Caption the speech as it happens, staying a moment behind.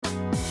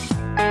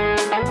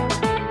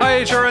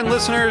HRN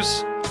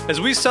listeners.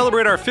 As we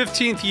celebrate our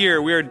 15th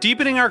year, we are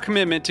deepening our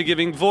commitment to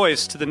giving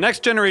voice to the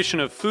next generation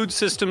of food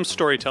systems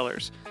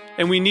storytellers,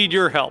 and we need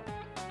your help.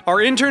 Our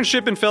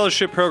internship and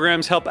fellowship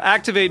programs help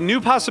activate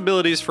new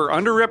possibilities for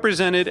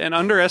underrepresented and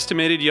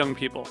underestimated young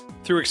people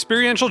through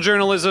experiential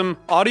journalism,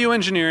 audio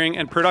engineering,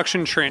 and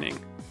production training.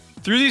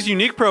 Through these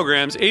unique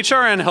programs,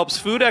 HRN helps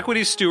food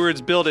equity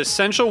stewards build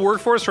essential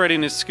workforce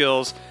readiness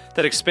skills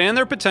that expand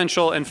their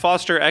potential and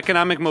foster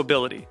economic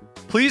mobility.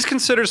 Please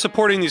consider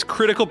supporting these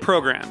critical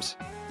programs.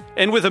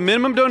 And with a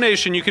minimum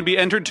donation, you can be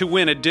entered to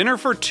win a dinner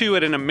for two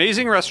at an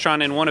amazing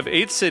restaurant in one of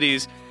 8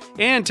 cities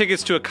and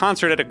tickets to a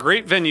concert at a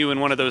great venue in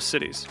one of those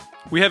cities.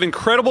 We have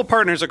incredible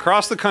partners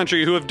across the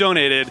country who have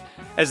donated,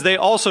 as they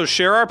also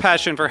share our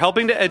passion for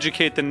helping to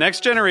educate the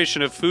next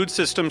generation of food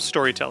systems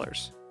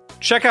storytellers.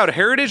 Check out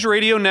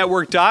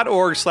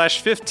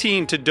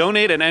heritageradionetwork.org/15 to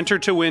donate and enter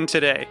to win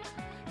today.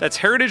 That's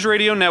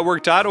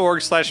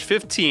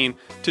heritageradionetwork.org/15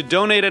 to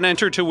donate and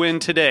enter to win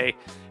today.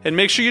 And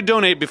make sure you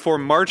donate before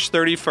March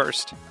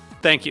 31st.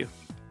 Thank you.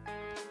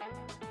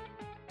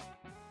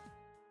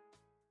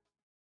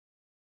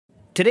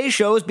 Today's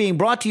show is being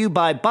brought to you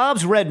by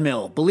Bob's Red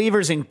Mill,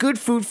 believers in good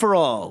food for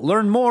all.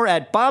 Learn more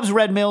at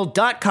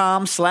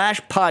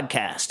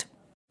bobsredmill.com/podcast.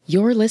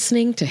 You're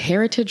listening to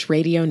Heritage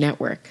Radio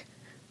Network.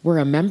 We're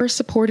a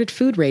member-supported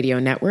food radio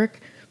network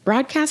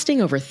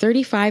broadcasting over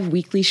 35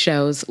 weekly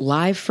shows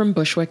live from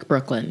Bushwick,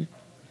 Brooklyn.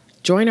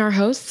 Join our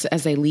hosts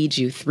as they lead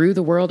you through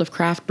the world of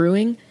craft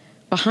brewing,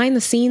 behind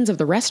the scenes of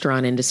the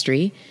restaurant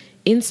industry,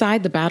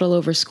 inside the battle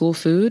over school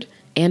food,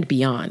 and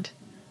beyond.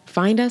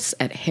 Find us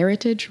at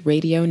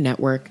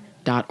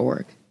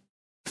heritageradionetwork.org.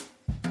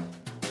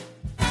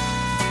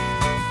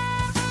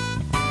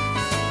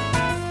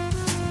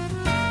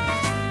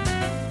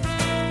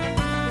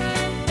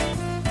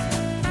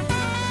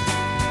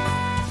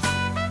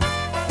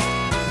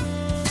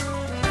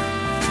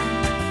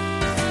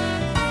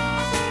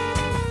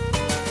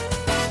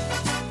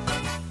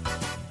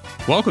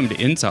 Welcome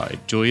to Inside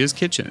Julia's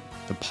Kitchen,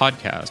 the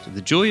podcast of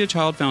the Julia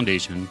Child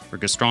Foundation for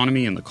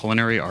Gastronomy and the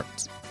Culinary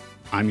Arts.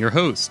 I'm your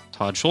host,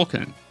 Todd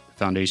Shulkin, the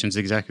Foundation's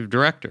Executive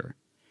Director.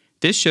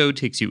 This show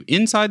takes you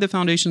inside the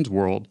Foundation's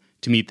world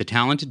to meet the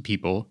talented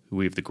people who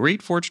we have the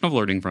great fortune of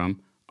learning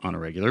from on a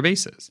regular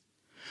basis.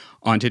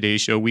 On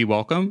today's show, we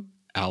welcome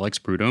Alex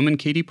Prud'homme and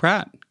Katie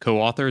Pratt,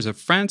 co-authors of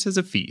France as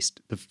a Feast,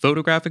 the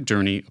photographic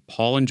journey of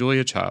Paul and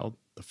Julia Child,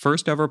 the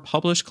first ever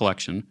published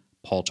collection,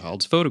 Paul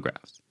Child's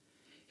Photographs.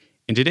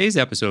 In today's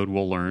episode,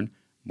 we'll learn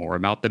more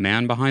about the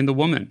man behind the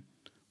woman,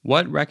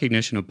 what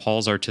recognition of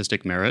Paul's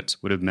artistic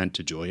merits would have meant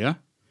to Julia,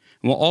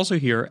 and we'll also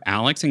hear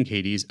Alex and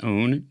Katie's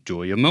own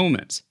Julia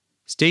moments.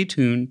 Stay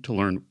tuned to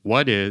learn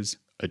what is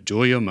a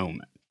Julia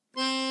moment.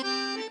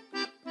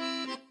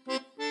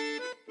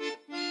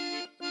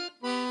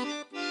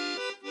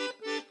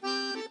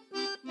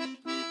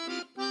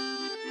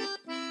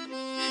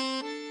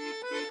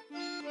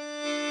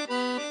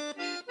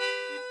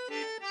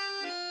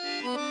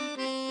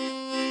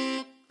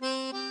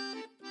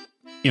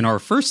 In our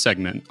first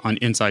segment on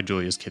Inside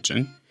Julia's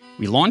Kitchen,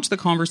 we launched the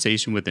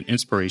conversation with an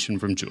inspiration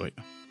from Julia.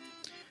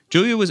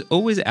 Julia was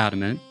always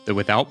adamant that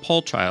without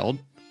Paul Child,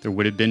 there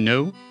would have been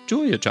no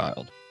Julia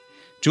Child.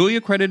 Julia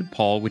credited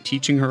Paul with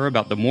teaching her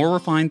about the more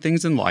refined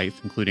things in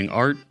life, including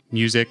art,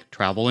 music,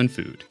 travel, and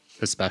food,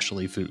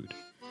 especially food.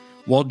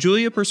 While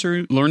Julia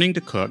pursued learning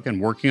to cook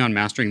and working on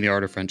mastering the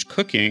art of French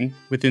cooking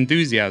with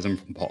enthusiasm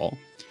from Paul,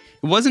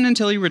 it wasn't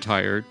until he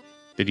retired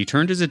that he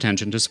turned his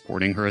attention to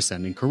supporting her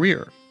ascending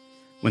career.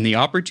 When the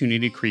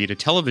opportunity to create a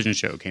television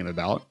show came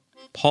about,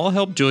 Paul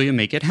helped Julia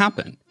make it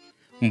happen.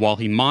 And while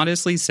he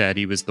modestly said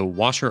he was the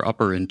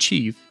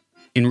washer-upper-in-chief,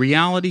 in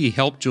reality he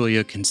helped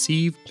Julia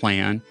conceive,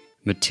 plan,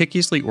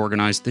 meticulously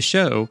organize the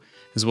show,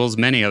 as well as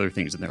many other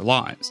things in their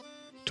lives.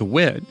 To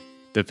wit,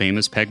 the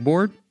famous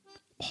pegboard,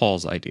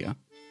 Paul's idea.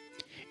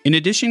 In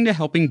addition to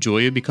helping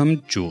Julia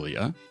become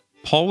Julia,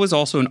 Paul was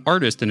also an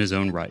artist in his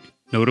own right,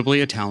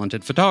 notably a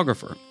talented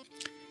photographer.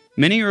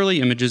 Many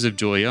early images of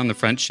Julia on the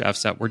French chef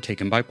set were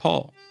taken by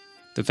Paul.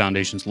 The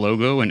Foundation's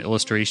logo and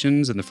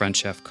illustrations in the French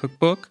Chef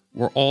Cookbook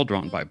were all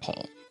drawn by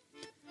Paul.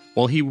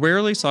 While he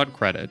rarely sought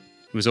credit,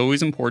 it was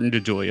always important to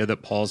Julia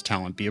that Paul's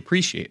talent be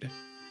appreciated.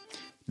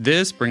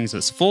 This brings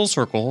us full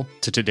circle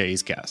to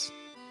today's guest,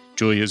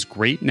 Julia's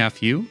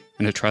great-nephew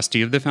and a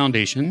trustee of the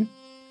Foundation,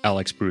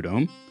 Alex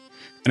Prud'homme,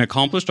 an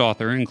accomplished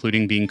author,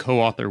 including being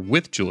co-author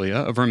with Julia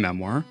of her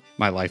memoir,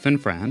 My Life in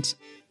France,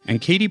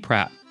 and Katie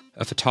Pratt,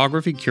 a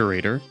photography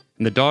curator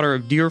and the daughter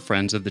of dear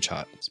friends of the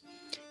Childs.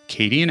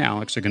 Katie and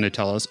Alex are going to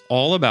tell us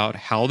all about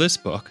how this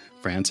book,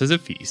 France as a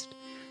Feast,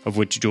 of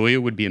which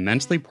Julia would be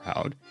immensely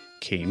proud,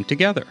 came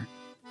together.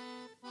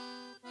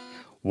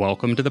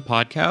 Welcome to the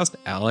podcast,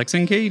 Alex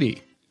and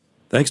Katie.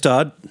 Thanks,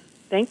 Todd.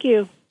 Thank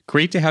you.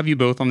 Great to have you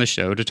both on the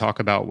show to talk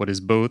about what is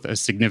both a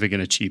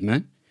significant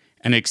achievement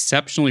and an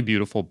exceptionally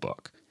beautiful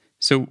book.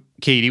 So,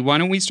 Katie, why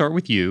don't we start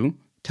with you?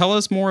 Tell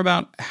us more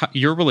about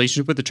your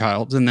relationship with the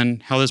Childs and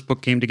then how this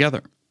book came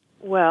together.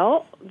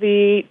 Well,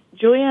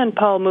 Julia and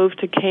Paul moved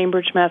to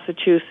Cambridge,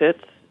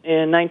 Massachusetts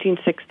in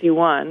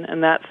 1961,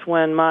 and that's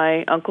when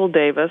my Uncle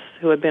Davis,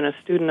 who had been a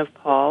student of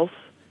Paul's,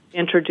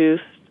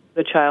 introduced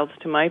the Childs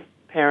to my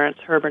parents,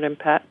 Herbert and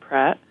Pat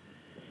Pratt.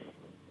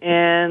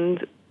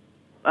 And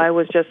I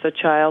was just a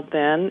child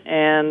then,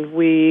 and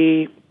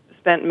we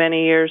spent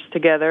many years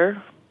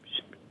together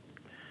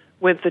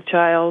with the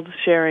Childs,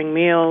 sharing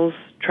meals,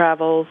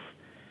 travels,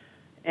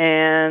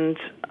 and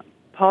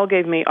Paul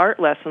gave me art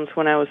lessons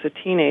when I was a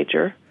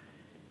teenager,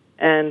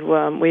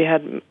 and we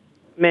had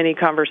many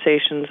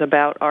conversations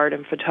about art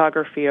and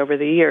photography over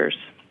the years.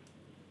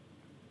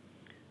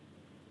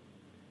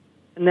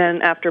 And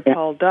then after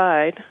Paul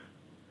died,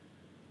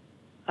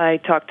 I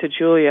talked to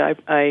Julia.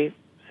 I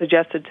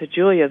suggested to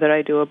Julia that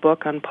I do a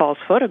book on Paul's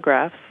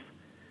photographs,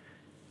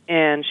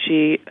 and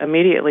she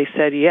immediately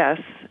said yes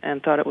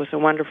and thought it was a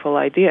wonderful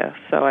idea.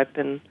 So I've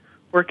been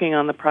working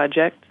on the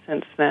project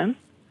since then.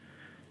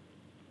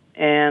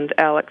 And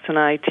Alex and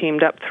I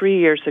teamed up 3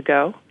 years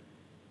ago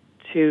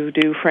to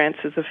do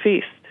Francis a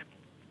Feast.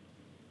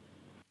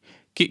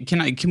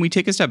 Can we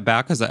take a step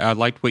back? Because I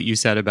liked what you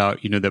said about,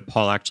 that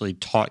Paul actually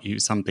taught you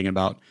something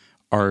about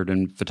art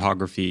and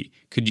photography.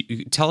 Could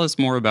you tell us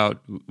more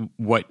about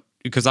what,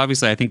 because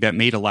obviously I think that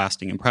made a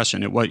lasting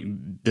impression.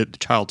 The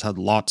Childs had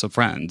lots of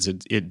friends.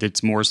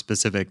 It's more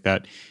specific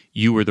that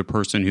you were the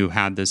person who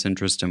had this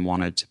interest and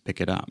wanted to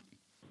pick it up.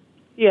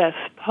 Yes,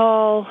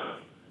 Paul.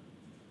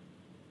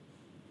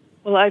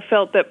 Well, I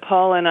felt that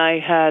Paul and I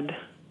had,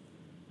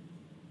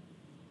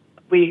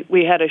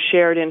 we had a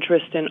shared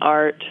interest in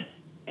art,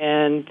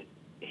 and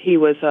he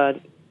was a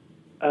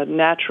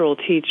natural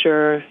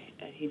teacher.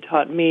 He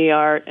taught me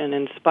art and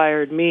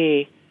inspired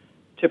me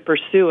to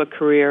pursue a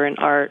career in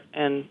art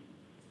and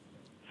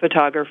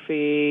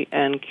photography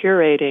and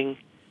curating.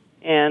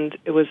 And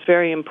it was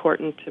very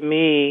important to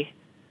me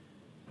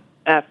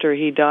after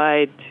he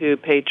died to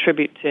pay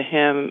tribute to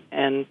him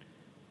and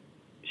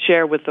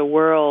share with the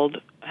world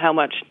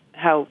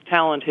how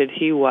talented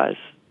he was,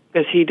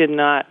 because he did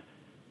not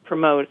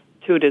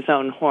toot his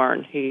own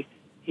horn. He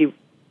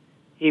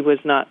was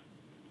not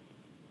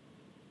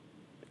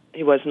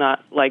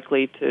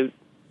likely to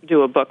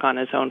do a book on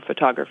his own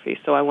photography,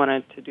 so I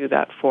wanted to do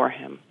that for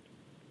him.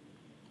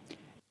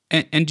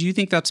 And do you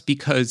think that's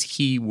because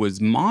he was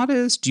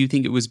modest? Do you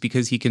think it was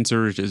because he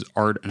considered his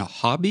art a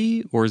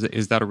hobby? Or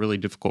is that a really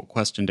difficult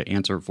question to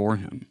answer for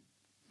him?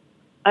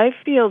 I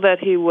feel that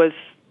he was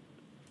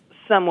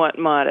somewhat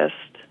modest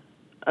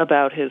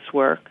about his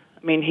work.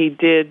 I mean,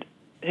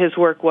 his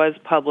work was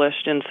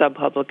published in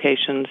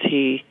sub-publications.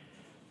 He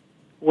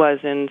was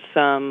in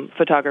some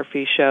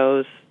photography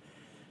shows.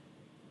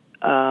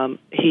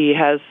 He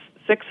has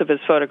 6 of his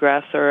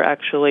photographs are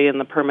actually in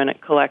the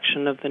permanent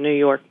collection of the New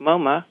York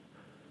MoMA,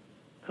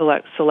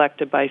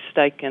 selected by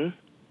Steichen.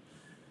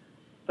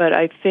 But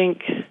I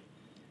think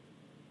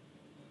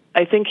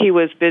he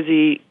was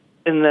busy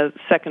in the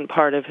second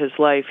part of his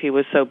life. He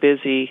was so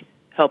busy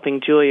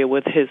helping Julia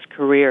with his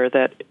career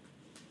that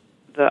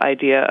the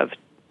idea of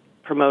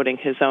promoting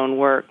his own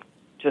work,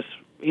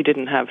 he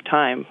didn't have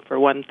time, for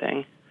one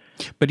thing.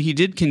 But he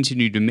did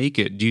continue to make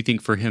it. Do you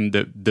think for him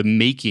the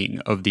making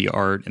of the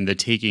art and the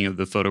taking of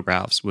the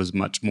photographs was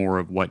much more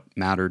of what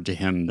mattered to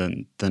him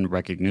than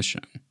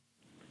recognition?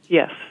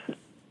 Yes.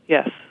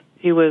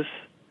 He was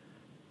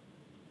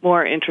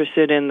more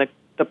interested in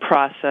the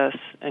process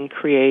and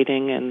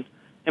creating and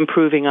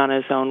improving on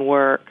his own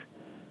work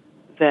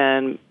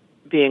than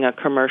being a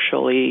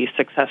commercially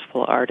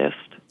successful artist.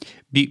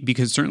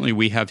 Because certainly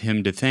we have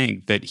him to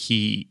thank that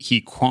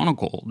he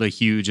chronicled a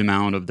huge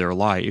amount of their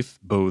life,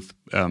 both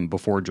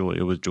before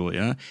Julia was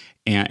Julia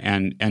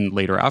and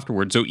later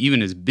afterwards. So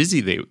even as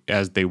busy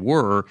as they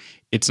were,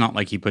 it's not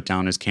like he put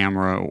down his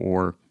camera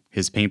or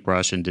his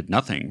paintbrush and did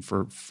nothing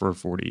for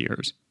 40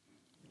 years.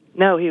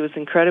 No, he was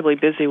incredibly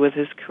busy with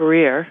his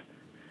career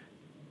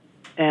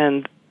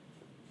and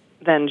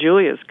then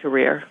Julia's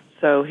career.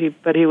 So he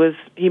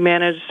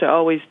managed to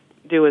always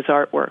do his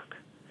artwork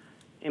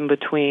in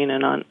between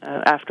and on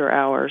after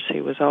hours.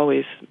 He was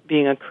always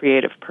being a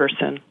creative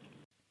person.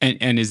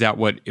 And is that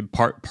what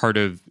part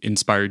of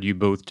inspired you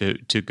both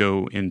to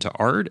go into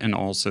art and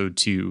also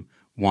to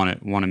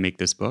want to make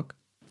this book?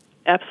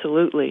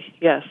 Absolutely,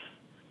 yes.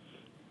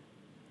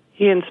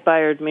 He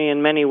inspired me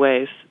in many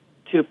ways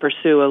to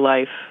pursue a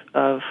life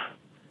of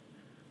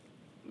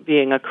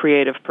being a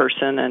creative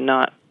person and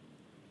not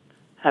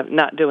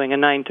doing a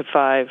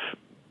 9-to-5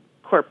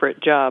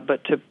 corporate job,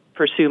 but to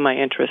pursue my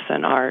interests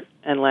in art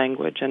and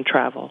language and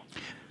travel.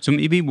 So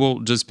maybe we'll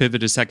just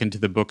pivot a second to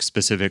the book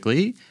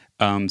specifically,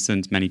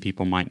 since many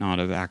people might not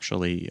have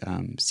actually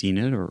seen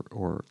it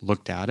or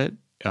looked at it.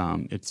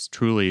 It's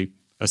truly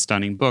a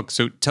stunning book.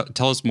 So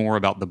tell us more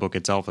about the book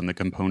itself and the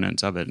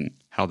components of it and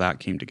how that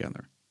came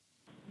together.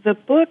 The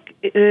book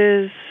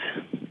is,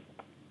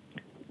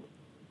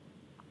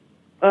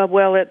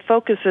 it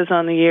focuses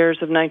on the years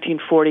of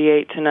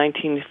 1948 to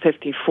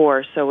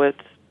 1954, so it's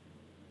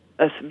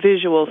a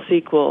visual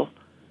sequel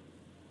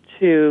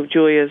to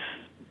Julia's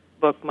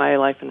book, My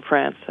Life in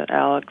France, that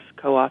Alex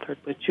co-authored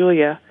with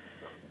Julia.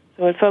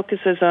 So it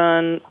focuses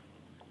on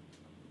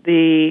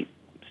the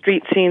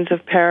street scenes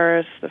of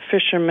Paris, the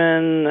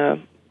fishermen, the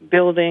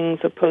buildings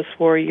of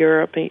post-war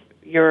Europe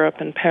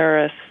and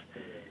Paris,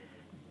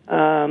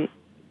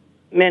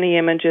 many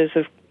images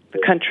of the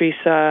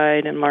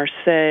countryside and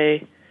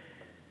Marseille,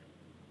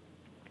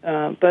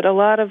 but a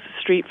lot of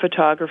street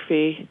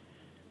photography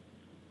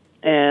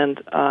and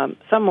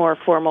some more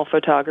formal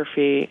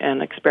photography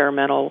and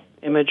experimental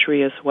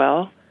imagery as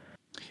well.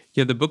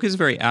 Yeah, the book is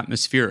very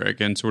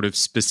atmospheric and sort of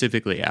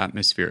specifically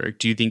atmospheric.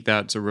 Do you think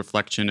that's a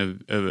reflection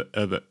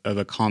of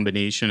a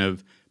combination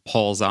of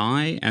Paul's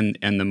eye and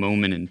the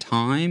moment in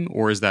time,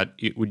 or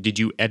did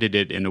you edit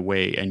it in a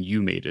way and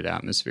you made it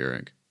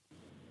atmospheric?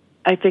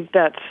 I think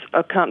that's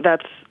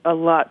a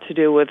lot to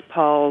do with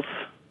Paul's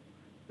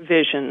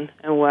vision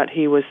and what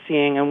he was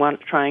seeing and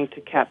trying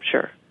to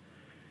capture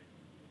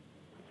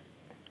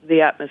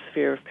the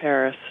atmosphere of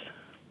Paris.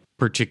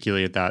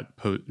 Particularly at that,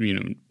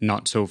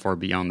 not so far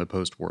beyond the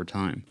post-war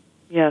time.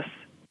 Yes.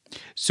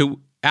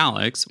 So,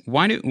 Alex,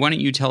 why don't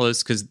you tell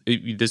us, because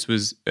this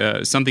was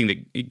something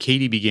that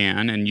Katie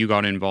began and you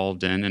got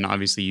involved in, and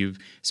obviously you've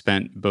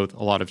spent both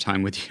a lot of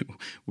time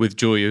with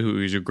Julia,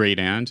 who is your great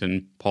aunt,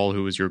 and Paul,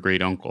 who was your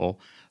great uncle.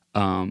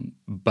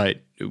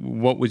 But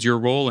what was your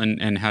role,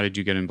 and how did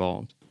you get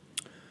involved?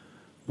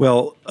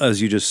 Well,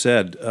 as you just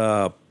said,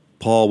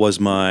 Paul was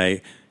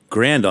my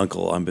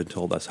granduncle. I've been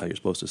told that's how you're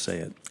supposed to say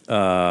it.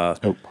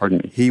 Pardon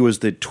me. He was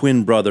the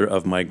twin brother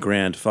of my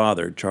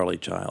grandfather, Charlie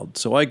Child.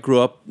 So I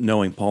grew up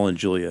knowing Paul and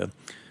Julia.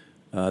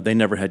 They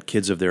never had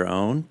kids of their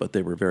own, but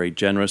they were very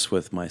generous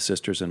with my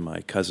sisters and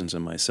my cousins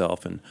and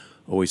myself, and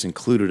always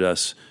included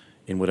us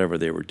in whatever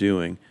they were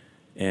doing.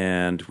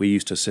 And we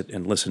used to sit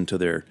and listen to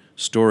their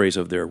stories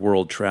of their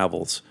world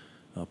travels.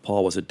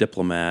 Paul was a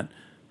diplomat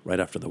right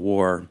after the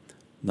war.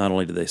 Not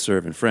only did they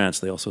serve in France,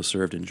 they also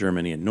served in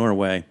Germany and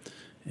Norway,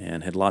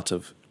 and had lots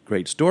of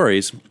great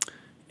stories.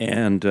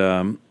 And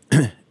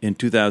in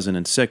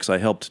 2006, I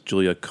helped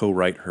Julia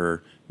co-write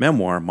her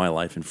memoir, My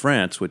Life in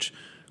France, which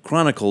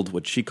chronicled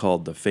what she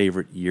called the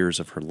favorite years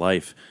of her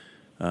life,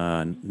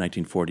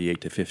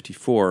 1948 to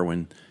 54,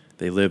 when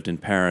they lived in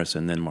Paris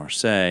and then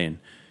Marseille. And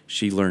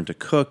she learned to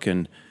cook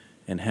and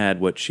had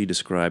what she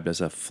described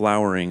as a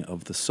flowering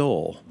of the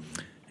soul.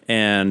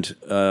 And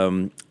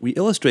we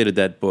illustrated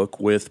that book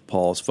with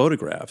Paul's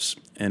photographs.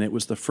 And it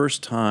was the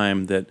first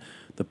time that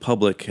the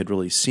public had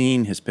really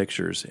seen his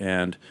pictures,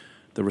 and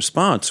the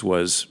response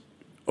was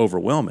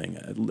overwhelming.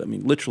 I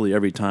mean, literally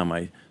every time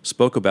I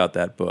spoke about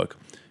that book,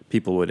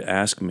 people would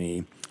ask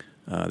me,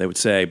 they would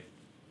say,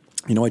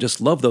 I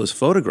just love those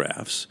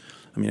photographs.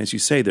 I mean, as you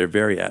say, they're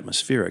very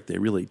atmospheric. They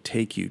really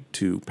take you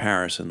to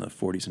Paris in the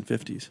 40s and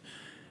 50s.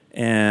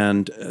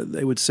 And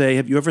they would say,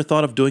 have you ever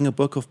thought of doing a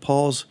book of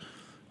Paul's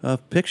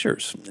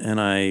pictures?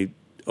 And I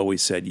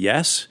always said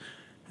yes.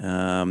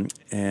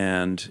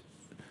 And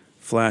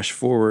flash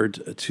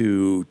forward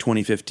to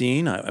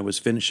 2015, I was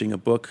finishing a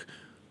book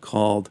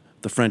called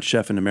The French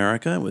Chef in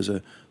America. It was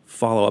a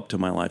follow-up to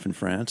My Life in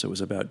France. It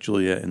was about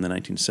Julia in the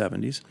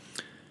 1970s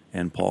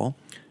and Paul.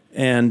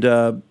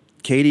 And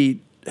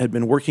Katie had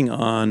been working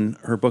on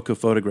her book of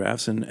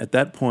photographs, and at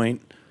that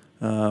point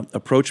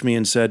approached me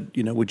and said,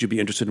 would you be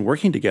interested in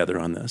working together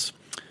on this?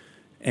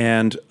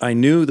 And I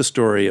knew the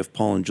story of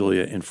Paul and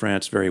Julia in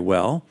France very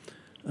well.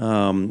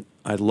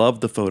 I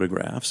loved the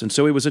photographs, and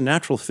so it was a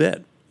natural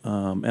fit.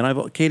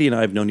 And Katie and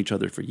I have known each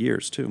other for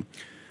years, too,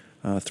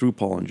 through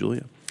Paul and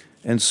Julia.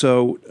 And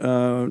so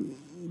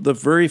the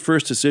very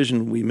first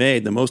decision we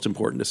made, the most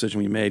important decision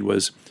we made,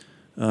 was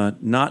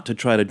not to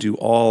try to do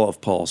all of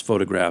Paul's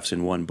photographs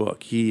in one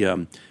book. He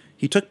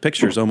took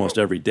pictures almost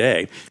every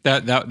day.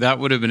 That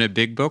would have been a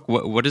big book.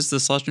 What does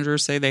the Schlesinger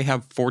say? They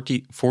have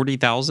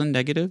 40,000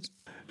 negatives?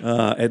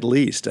 At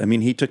least. I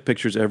mean, he took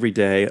pictures every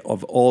day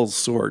of all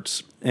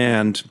sorts.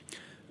 And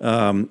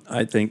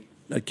I think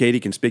Katie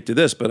can speak to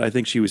this, but I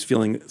think she was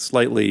feeling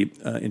slightly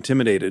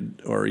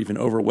intimidated or even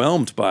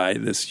overwhelmed by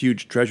this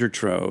huge treasure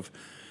trove.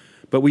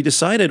 But we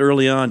decided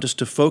early on just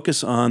to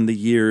focus on the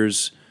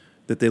years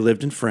that they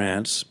lived in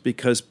France,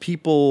 because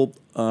people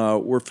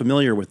were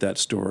familiar with that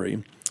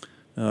story,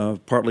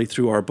 partly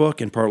through our book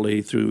and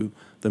partly through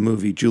the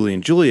movie Julie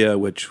and Julia,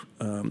 which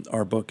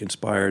our book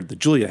inspired the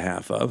Julia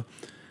half of.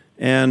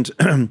 And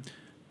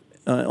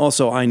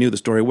also I knew the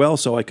story well,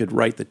 so I could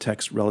write the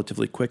text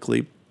relatively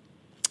quickly.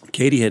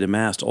 Katie had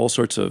amassed all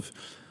sorts of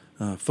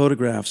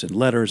photographs and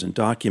letters and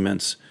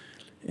documents,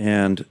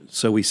 and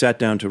so we sat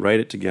down to write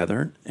it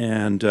together,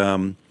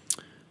 and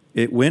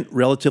it went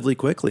relatively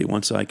quickly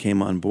once I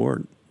came on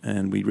board,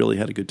 and we really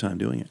had a good time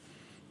doing it.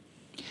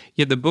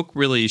 Yeah, the book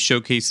really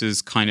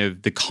showcases kind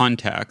of the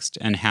context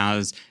and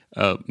has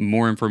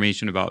more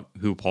information about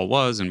who Paul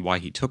was and why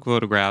he took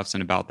photographs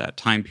and about that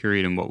time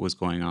period and what was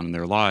going on in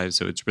their lives.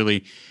 So it's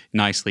really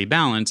nicely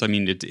balanced. I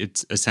mean,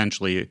 it's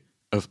essentially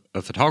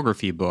a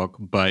photography book,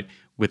 but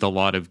with a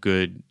lot of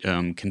good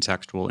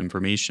contextual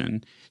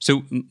information.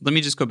 So let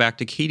me just go back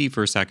to Katie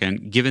for a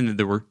second. Given that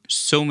there were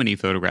so many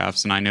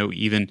photographs, and I know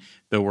even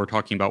though we're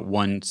talking about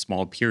one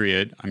small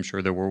period, I'm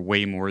sure there were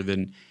way more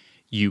than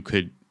you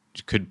could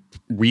could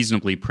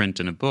reasonably print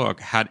in a book.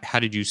 How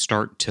did you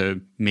start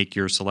to make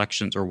your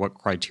selections, or what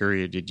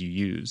criteria did you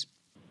use?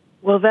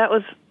 Well, that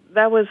was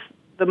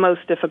the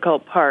most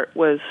difficult part,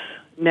 was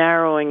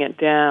narrowing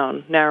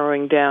down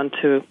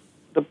to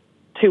the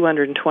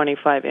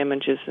 225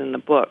 images in the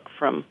book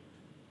from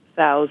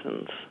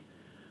thousands.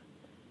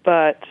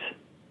 But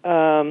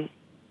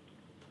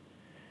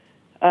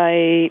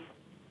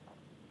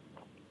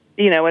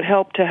it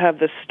helped to have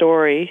the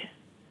story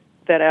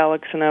that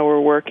Alex and I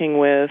were working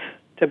with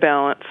to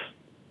balance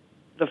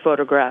the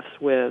photographs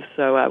with.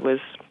 So I was...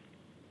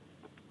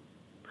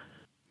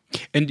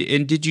 And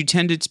did you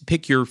tend to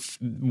pick your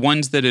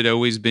ones that had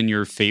always been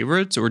your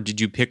favorites, or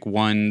did you pick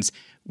ones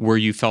where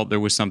you felt there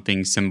was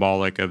something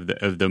symbolic of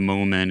the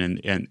moment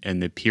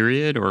and the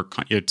period, or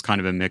it's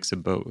kind of a mix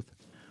of both?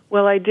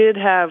 Well, I did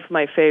have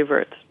my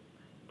favorites,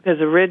 because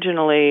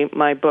originally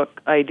my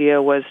book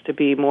idea was to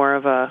be more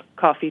of a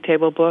coffee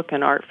table book,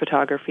 an art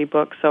photography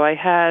book. So I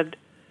had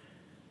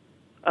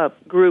a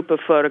group of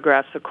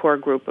photographs, a core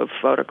group of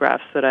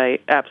photographs that I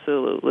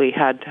absolutely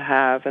had to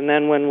have. And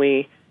then when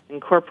we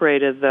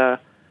incorporated the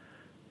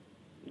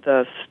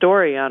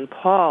story on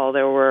Paul,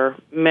 there were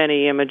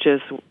many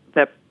images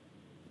that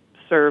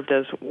served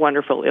as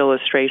wonderful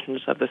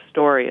illustrations of the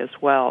story as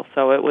well.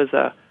 So it was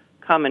a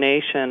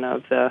combination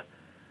of the,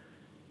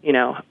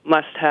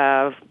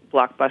 must-have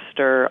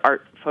blockbuster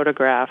art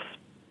photographs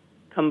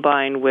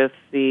combined with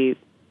the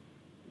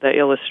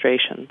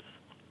illustrations.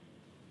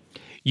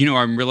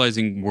 I'm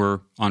realizing we're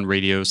on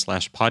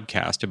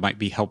radio/podcast. It might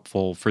be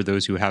helpful for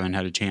those who haven't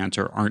had a chance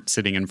or aren't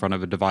sitting in front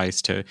of a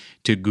device to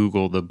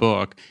Google the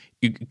book.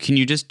 Can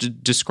you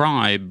just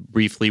describe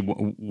briefly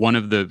one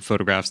of the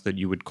photographs that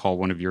you would call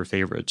one of your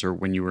favorites, or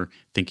when you were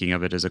thinking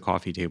of it as a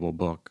coffee table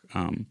book?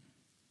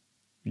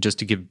 Just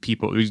to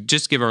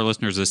give our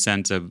listeners a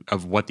sense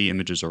of what the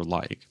images are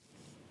like.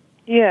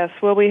 Yes,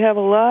 well, we have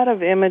a lot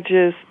of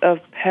images of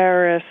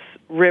Paris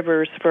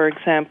rivers, for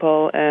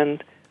example,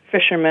 and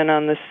fishermen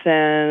on the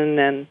Seine,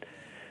 and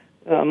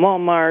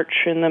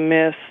Montmartre in the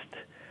mist.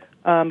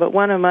 But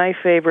one of my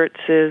favorites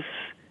is,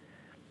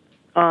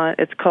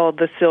 it's called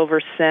The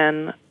Silver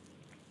Seine.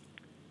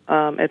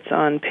 It's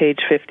on page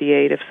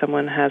 58 if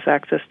someone has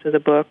access to the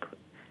book.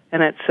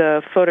 And it's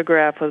a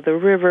photograph of the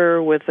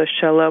river with the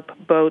shallop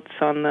boats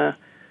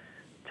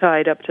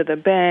tied up to the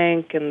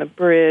bank and the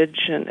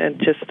bridge, and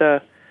just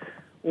a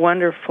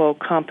wonderful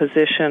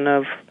composition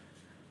of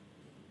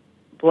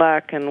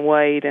black and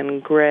white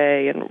and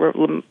gray and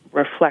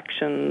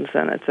reflections.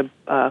 And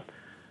it's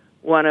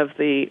one of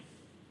the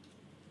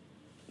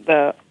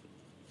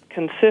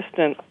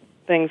consistent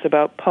things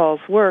about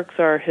Paul's works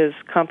are his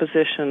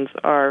compositions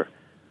are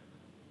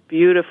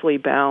beautifully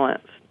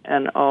balanced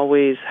and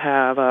always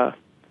have a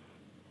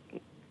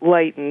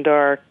light and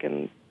dark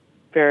and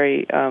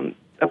very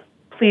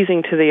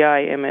pleasing to the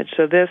eye image.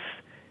 So this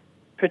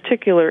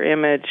particular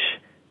image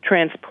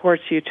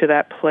transports you to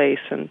that place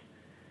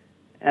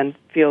and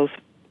feels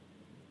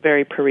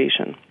very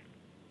Parisian.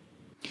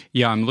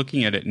 Yeah, I'm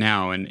looking at it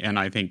now, and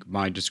I think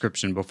my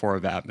description before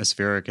of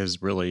atmospheric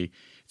is really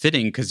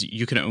fitting, because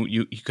you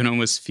can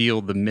almost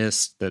feel the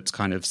mist that's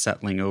kind of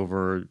settling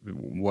over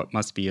what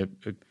must be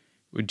do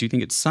you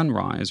think it's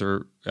sunrise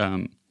or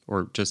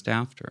just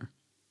after?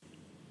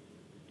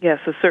 Yes,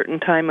 a certain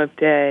time of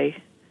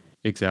day.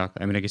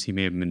 Exactly. I mean, I guess he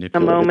may have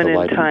manipulated a moment the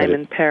lighting, in time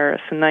in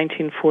Paris in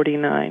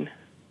 1949.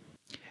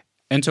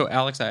 And so,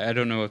 Alex, I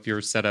don't know if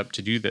you're set up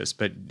to do this,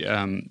 but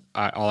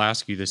I'll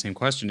ask you the same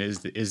question: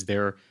 Is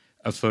there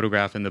a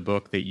photograph in the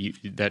book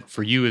that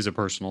for you is a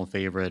personal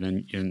favorite,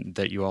 and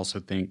that you also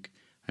think?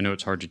 I know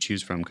it's hard to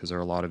choose from because there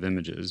are a lot of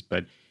images,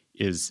 but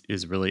is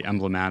really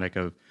emblematic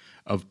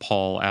of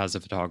Paul as a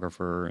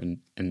photographer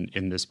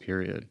in this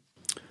period?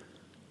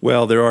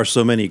 Well, there are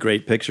so many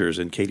great pictures,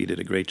 and Katie did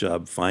a great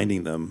job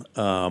finding them.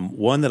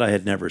 One that I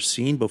had never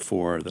seen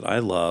before that I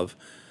love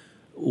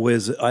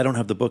was, I don't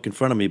have the book in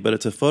front of me, but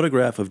it's a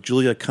photograph of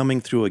Julia coming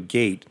through a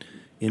gate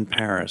in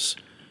Paris,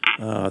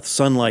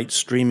 sunlight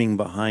streaming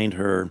behind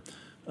her.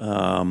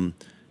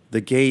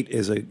 The gate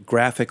is a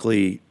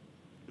graphically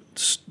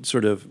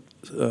sort of,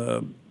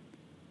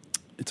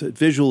 it's a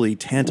visually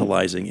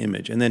tantalizing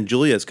image. And then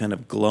Julia is kind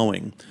of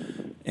glowing.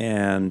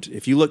 And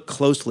if you look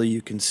closely,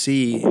 you can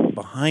see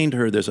behind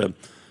her there's a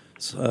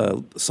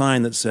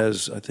sign that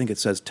says, I think it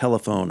says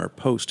telephone or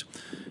post.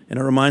 And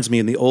it reminds me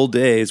in the old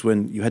days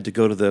when you had to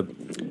go to the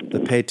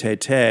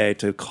PTT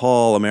to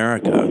call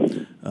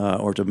America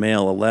or to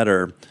mail a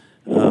letter.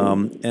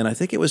 And I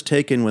think it was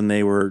taken when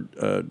they were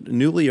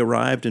newly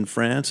arrived in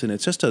France. And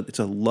it's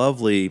a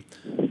lovely,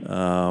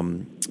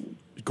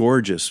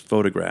 gorgeous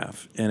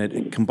photograph. And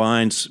it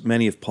combines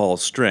many of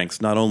Paul's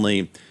strengths, not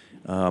only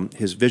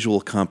his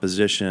visual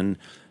composition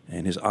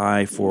and his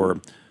eye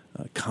for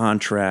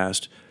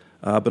contrast,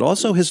 but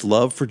also his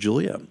love for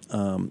Julia.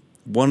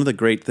 One of the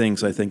great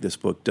things I think this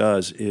book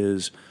does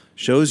is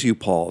shows you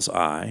Paul's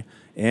eye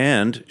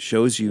and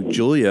shows you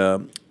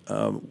Julia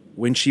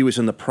when she was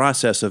in the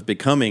process of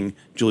becoming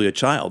Julia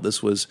Child.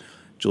 This was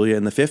Julia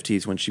in the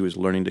 50s when she was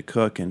learning to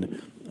cook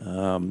and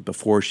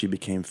before she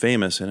became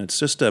famous. And it's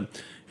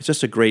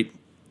just a great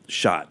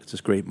shot. It's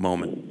just a great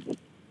moment.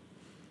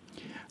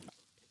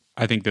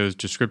 I think those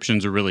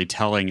descriptions are really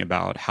telling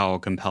about how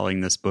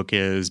compelling this book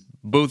is,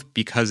 both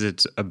because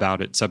it's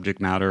about its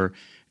subject matter,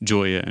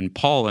 Julia and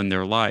Paul and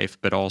their life,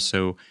 but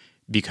also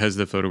because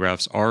the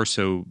photographs are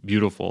so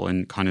beautiful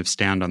and kind of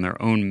stand on their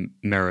own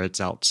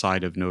merits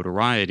outside of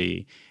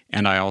notoriety.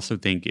 And I also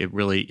think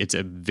it's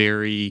a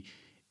very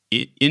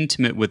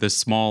intimate, with a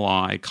small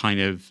eye, kind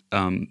of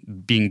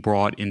being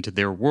brought into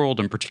their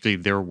world, and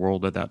particularly their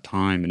world at that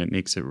time. And it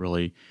makes it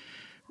really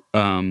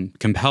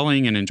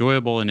compelling and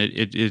enjoyable, and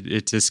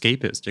it's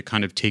escapist. It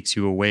kind of takes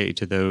you away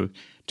to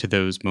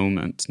those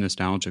moments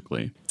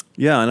nostalgically.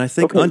 Yeah, and I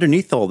think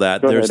underneath all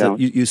that,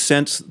 you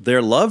sense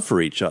their love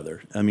for each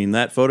other. I mean,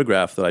 that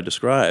photograph that I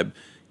described,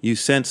 you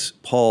sense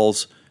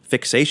Paul's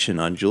fixation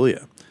on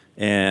Julia.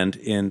 And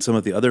in some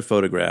of the other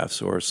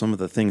photographs or some of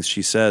the things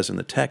she says in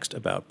the text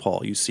about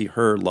Paul, you see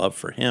her love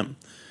for him.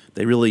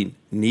 They really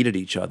needed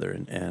each other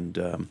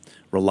and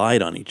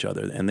relied on each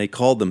other, and they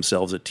called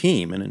themselves a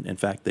team, and in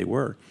fact they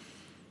were.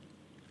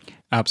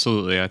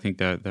 Absolutely. I think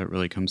that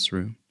really comes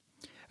through.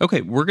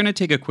 Okay, we're going to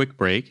take a quick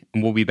break,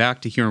 and we'll be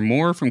back to hear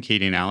more from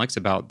Katie and Alex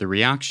about the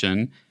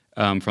reaction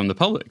from the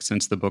public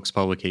since the book's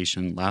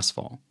publication last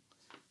fall.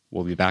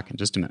 We'll be back in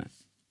just a minute.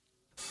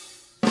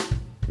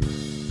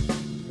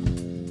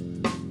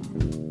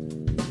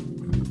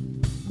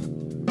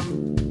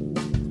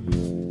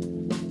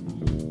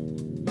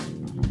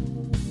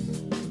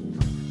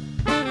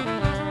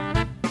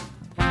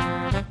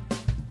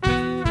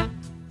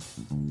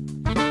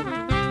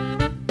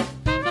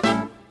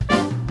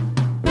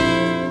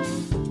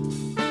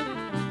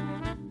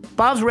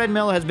 Bob's Red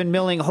Mill has been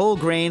milling whole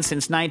grain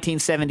since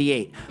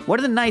 1978. One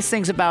of the nice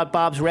things about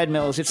Bob's Red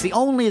Mill is it's the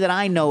only that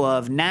I know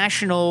of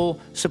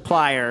national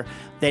supplier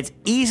that's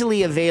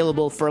easily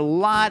available for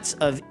lots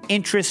of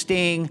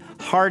interesting,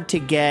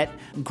 hard-to-get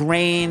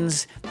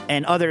grains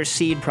and other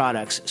seed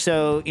products.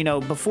 So,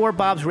 before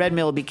Bob's Red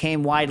Mill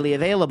became widely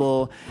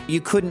available,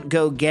 you couldn't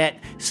go get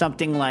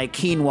something like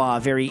quinoa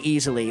very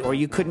easily, or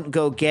you couldn't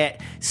go get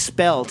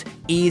spelt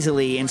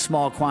easily in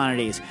small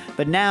quantities.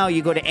 But now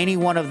you go to any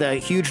one of the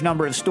huge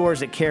number of stores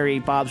that carry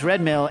Bob's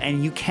Red Mill,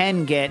 and you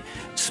can get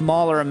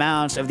smaller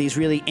amounts of these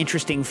really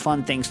interesting,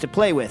 fun things to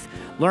play with.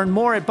 Learn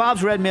more at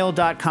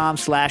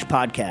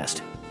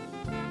bobsredmill.com/podcast.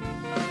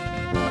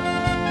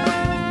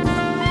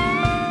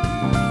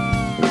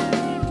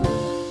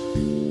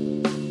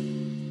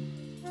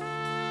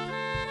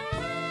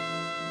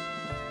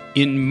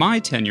 In my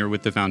tenure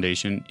with the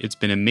foundation, it's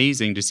been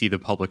amazing to see the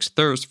public's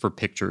thirst for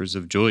pictures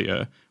of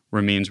Julia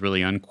remains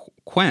really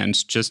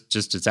unquenched,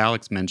 just as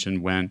Alex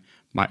mentioned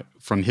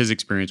from his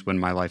experience when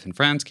My Life in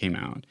France came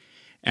out.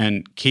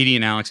 And Katie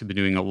and Alex have been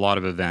doing a lot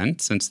of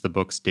events since the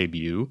book's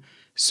debut,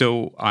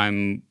 so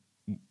I'm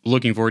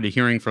looking forward to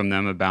hearing from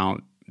them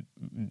about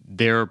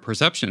their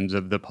perceptions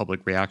of the public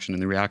reaction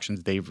and the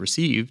reactions they've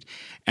received.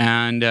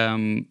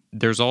 And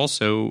there's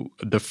also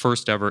the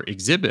first ever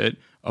exhibit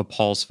of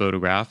Paul's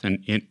photograph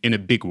in a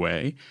big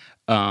way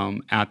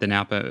at the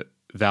Napa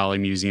Valley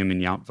Museum in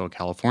Yountville,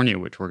 California,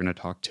 which we're going to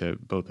talk to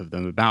both of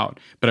them about.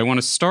 But I want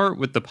to start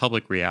with the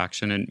public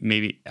reaction, and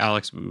maybe,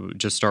 Alex, we'll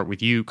just start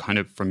with you, kind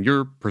of from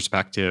your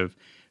perspective.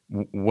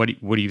 What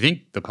do you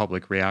think the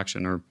public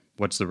reaction, or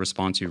what's the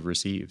response you've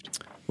received?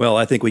 Well,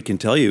 I think we can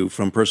tell you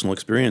from personal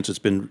experience, it's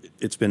been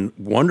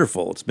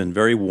wonderful. It's been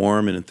very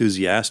warm and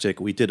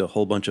enthusiastic. We did a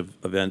whole bunch of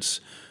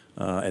events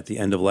at the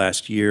end of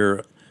last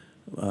year,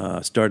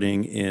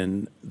 starting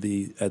in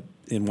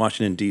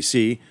Washington,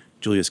 D.C.,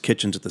 Julia's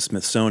Kitchens at the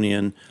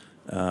Smithsonian.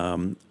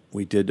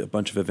 We did a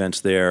bunch of events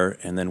there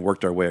and then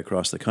worked our way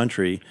across the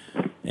country.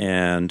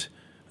 And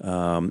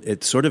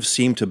it sort of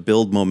seemed to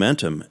build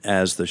momentum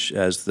as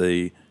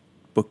the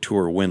book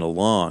tour went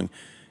along.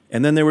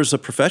 And then there was a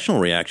professional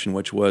reaction,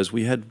 which was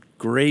we had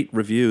great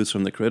reviews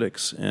from the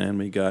critics, and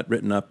we got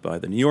written up by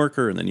the New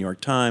Yorker and the New York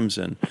Times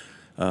and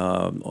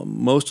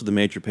most of the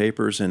major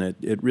papers, and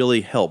it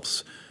really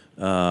helps.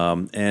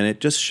 And it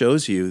just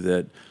shows you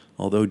that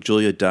although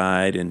Julia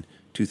died in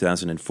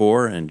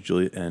 2004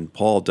 and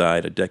Paul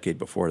died a decade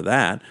before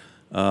that,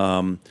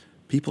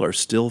 people are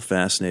still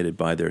fascinated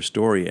by their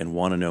story and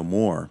want to know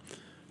more,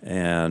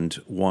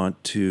 and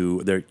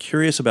they're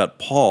curious about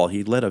Paul.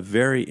 He led a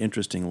very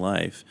interesting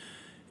life,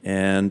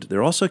 and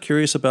they're also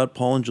curious about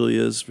Paul and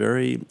Julia's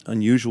very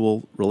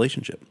unusual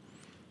relationship.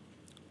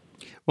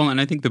 Well, and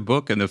I think the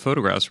book and the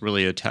photographs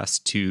really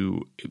attest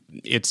to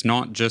it's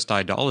not just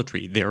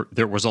idolatry.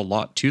 There was a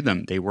lot to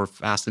them. They were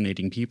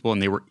fascinating people,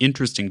 and they were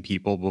interesting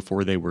people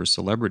before they were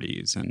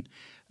celebrities. And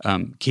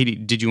Katie,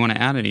 did you want to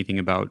add anything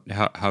about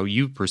how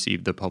you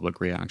perceived the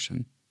public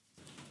reaction?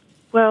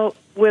 Well,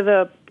 with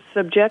a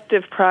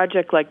subjective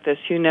project like this,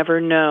 you never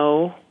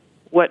know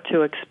what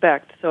to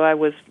expect. So I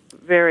was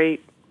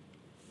very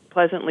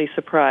pleasantly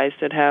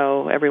surprised at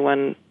how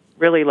everyone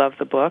really loved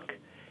the book.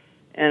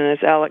 And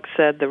as Alex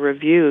said, the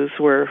reviews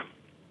were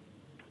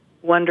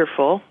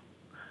wonderful.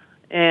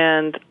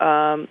 And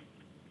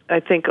I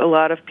think a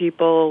lot of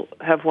people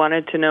have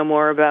wanted to know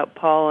more about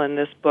Paul, and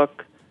this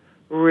book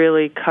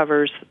really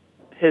covers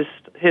his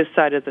his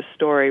side of the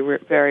story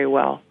very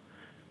well.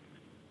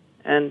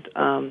 And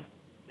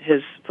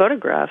his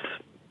photographs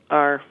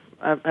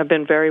have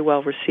been very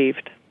well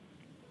received.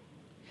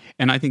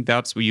 And I think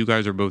that's what you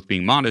guys are both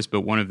being modest,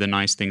 but one of the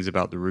nice things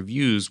about the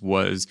reviews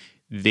was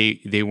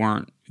they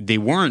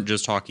weren't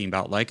just talking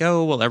about like,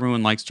 oh, well,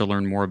 everyone likes to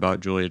learn more about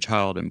Julia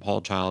Child and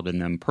Paul Child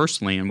and them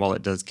personally, and while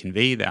it does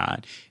convey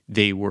that,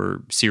 they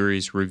were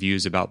serious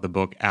reviews about the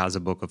book as a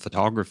book of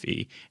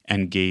photography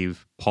and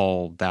gave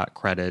Paul that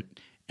credit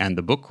and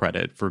the book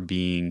credit for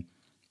being,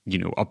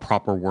 a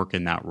proper work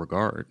in that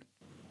regard.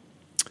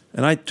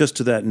 And just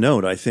to that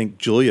note, I think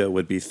Julia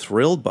would be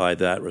thrilled by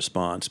that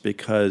response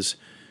because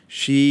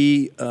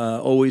she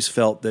always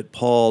felt that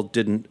Paul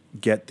didn't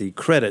get the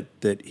credit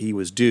that he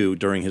was due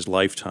during his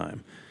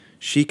lifetime.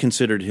 She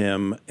considered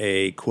him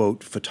a,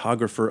 quote,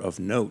 photographer of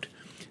note.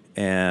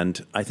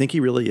 And I think he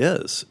really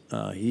is.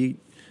 He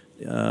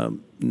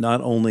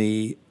not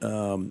only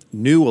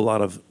knew a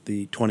lot of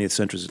the 20th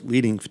century's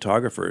leading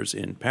photographers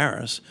in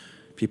Paris,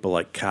 people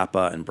like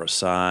Capa and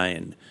Brassai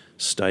and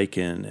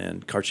Steichen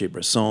and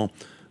Cartier-Bresson,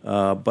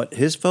 but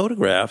his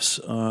photographs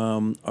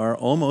are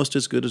almost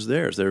as good as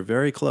theirs. They're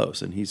very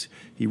close, and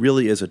he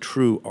really is a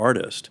true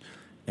artist.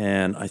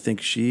 And I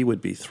think she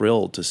would be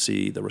thrilled to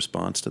see the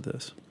response to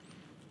this.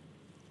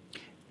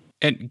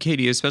 And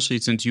Katie, especially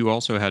since you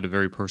also had a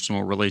very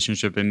personal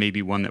relationship and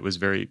maybe one that was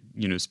very,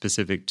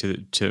 specific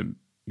to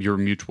your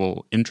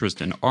mutual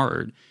interest in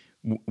art,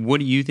 what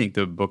do you think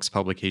the book's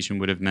publication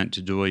would have meant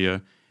to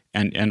Julia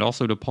and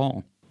also to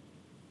Paul?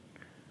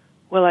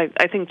 Well,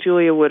 I think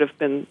Julia would have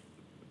been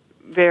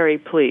very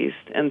pleased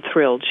and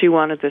thrilled. She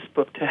wanted this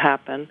book to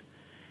happen.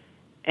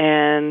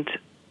 And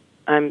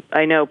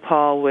I know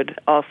Paul would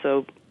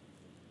also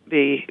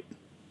be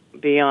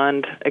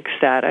beyond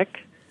ecstatic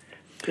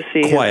to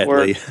see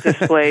Quietly. his work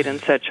displayed in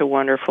such a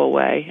wonderful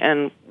way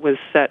and with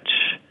such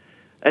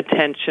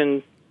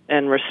attention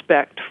and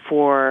respect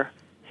for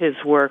his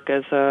work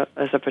as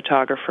a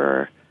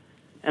photographer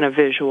and a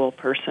visual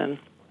person.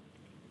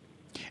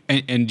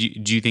 And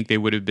do you think they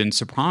would have been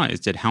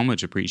surprised at how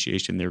much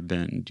appreciation there had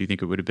been? Do you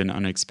think it would have been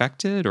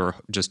unexpected or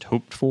just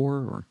hoped for?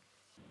 Or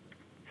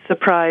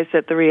surprised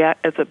at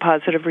the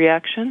positive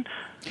reaction?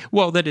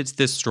 Well, that it's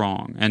this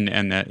strong and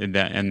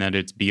that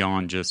it's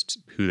beyond just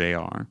who they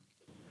are.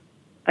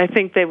 I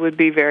think they would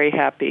be very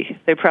happy.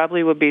 They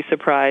probably would be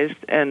surprised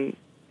and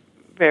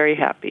very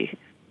happy.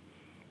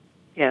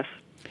 Yes.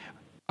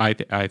 I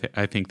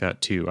think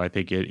that too. I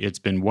think it's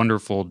been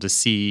wonderful to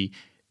see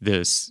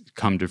this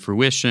come to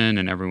fruition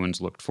and everyone's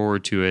looked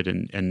forward to it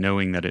and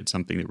knowing that it's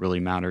something that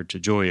really mattered to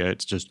Julia.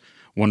 It's just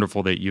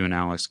wonderful that you and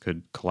Alex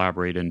could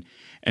collaborate and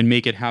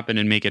make it happen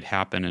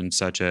in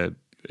such a,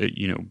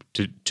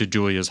 to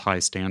Julia's high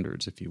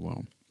standards, if you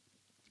will.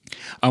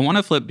 I want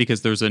to flip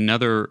because there's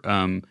another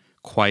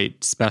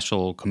quite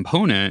special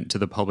component to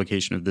the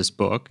publication of this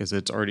book, as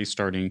it's already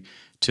starting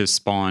to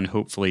spawn,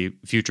 hopefully,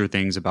 future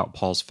things about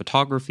Paul's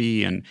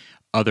photography and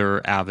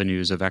other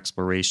avenues of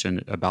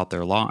exploration about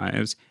their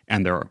lives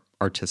and their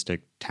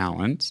artistic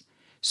talents.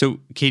 So,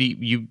 Katie,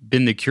 you've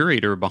been the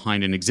curator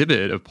behind an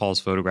exhibit of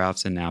Paul's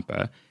photographs in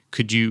Napa.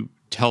 Could you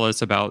tell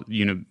us about,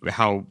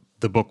 how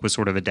the book was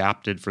sort of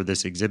adapted for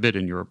this exhibit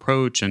and your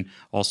approach, and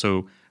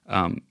also,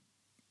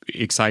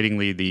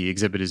 excitingly, the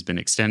exhibit has been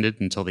extended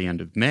until the end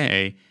of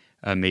May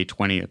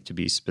 20th to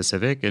be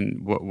specific,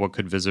 and what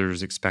could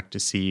visitors expect to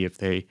see if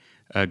they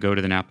go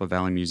to the Napa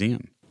Valley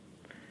Museum?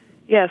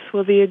 Yes,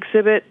 well, the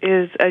exhibit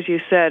is, as you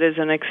said, is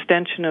an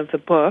extension of the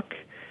book,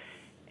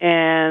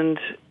 and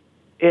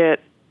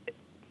it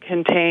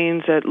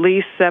contains at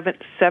least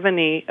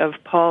 70 of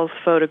Paul's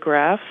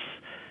photographs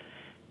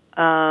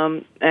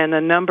and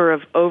a number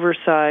of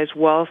oversized,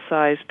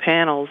 wall-sized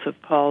panels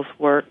of Paul's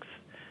works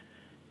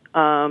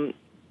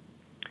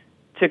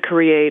to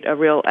create a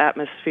real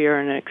atmosphere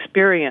and an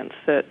experience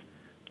that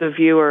the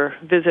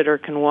visitor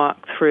can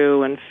walk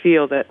through and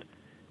feel that,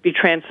 be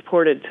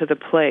transported to the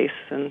place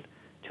and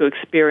to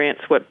experience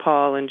what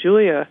Paul and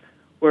Julia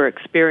were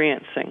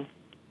experiencing.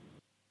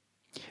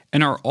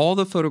 And are all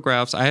the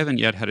photographs, I haven't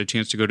yet had a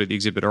chance to go to the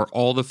exhibit, are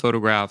all the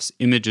photographs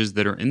images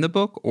that are in the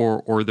book,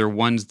 or are there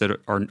ones that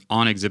are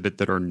on exhibit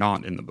that are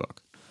not in the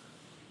book?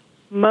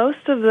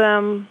 Most of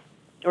them,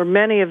 or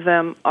many of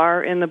them,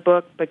 are in the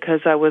book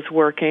because I was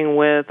working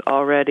with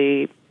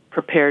already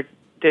prepared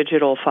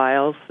digital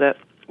files that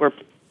were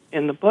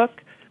in the book,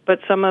 but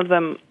some of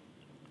them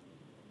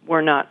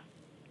were not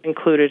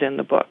included in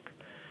the book.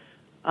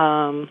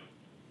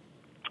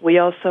 We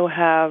also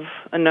have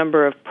a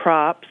number of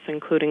props,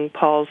 including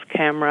Paul's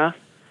camera,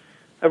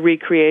 a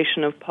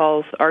recreation of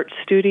Paul's art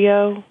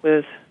studio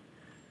with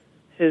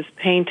his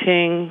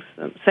paintings,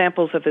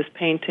 samples of his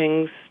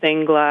paintings,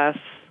 stained glass,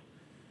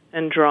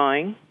 and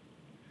drawing.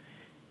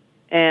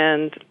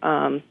 And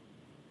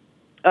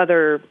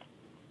other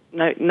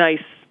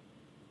nice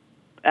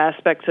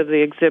aspects of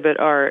the exhibit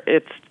are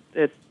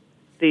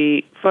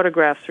the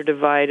photographs are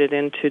divided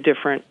into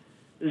different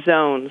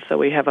zones. So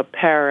we have a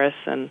Paris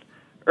and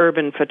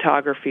urban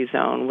photography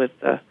zone with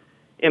the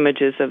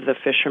images of the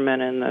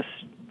fishermen and the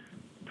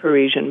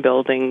Parisian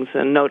buildings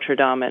and Notre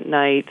Dame at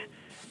night.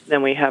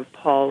 Then we have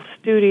Paul's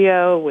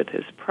studio with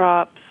his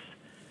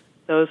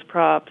those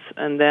props,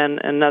 and then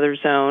another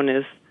zone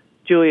is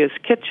Julia's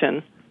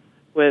kitchen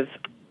with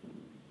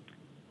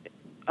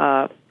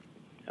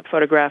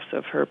photographs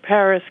of her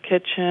Paris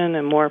kitchen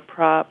and more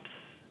props,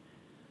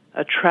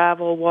 a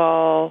travel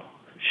wall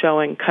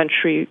showing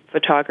country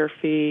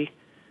photography,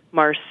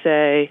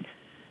 Marseille,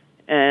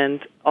 and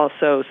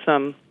also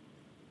some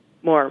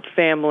more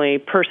family,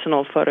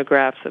 personal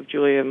photographs of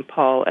Julia and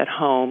Paul at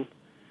home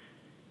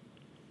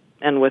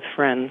and with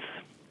friends.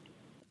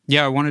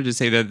 Yeah, I wanted to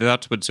say that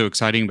that's what's so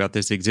exciting about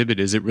this exhibit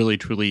is it really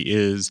truly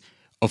is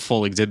a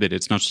full exhibit.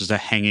 It's not just a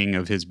hanging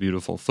of his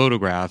beautiful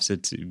photographs.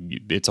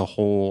 It's a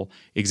whole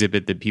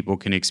exhibit that people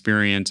can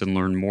experience and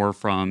learn more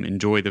from,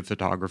 enjoy the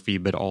photography,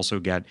 but also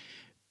get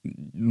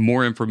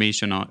more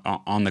information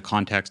on the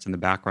context and the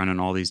background and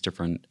all these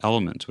different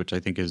elements, which I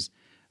think is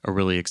a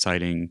really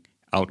exciting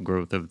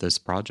outgrowth of this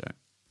project.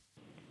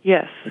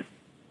 Yes.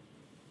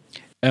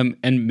 And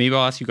maybe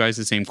I'll ask you guys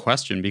the same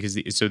question because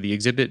the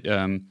exhibit,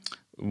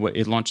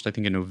 it launched, I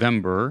think, in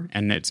November,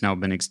 and it's now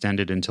been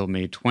extended until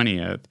May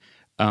 20th.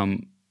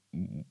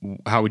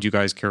 How would you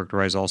guys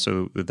characterize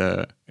also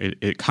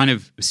it kind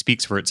of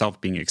speaks for itself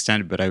being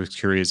extended, but I was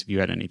curious if you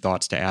had any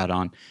thoughts to add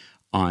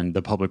on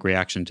the public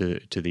reaction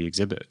to the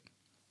exhibit.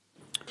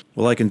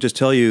 Well, I can just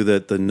tell you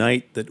that the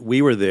night that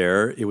we were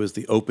there, it was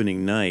the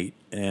opening night,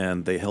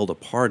 and they held a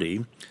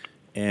party,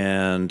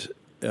 and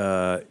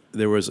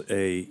there was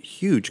a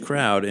huge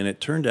crowd, and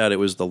it turned out it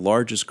was the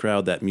largest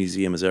crowd that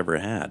museum has ever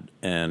had,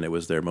 and it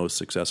was their most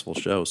successful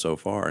show so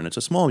far. And it's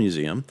a small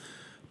museum,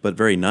 but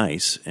very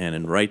nice,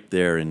 and right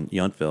there in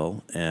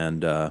Yountville,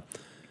 and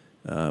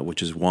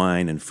which is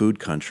wine and food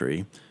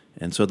country.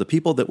 And so the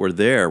people that were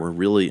there were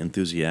really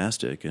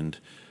enthusiastic, and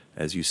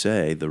as you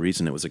say, the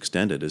reason it was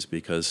extended is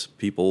because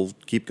people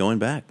keep going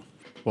back.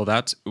 Well,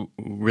 that's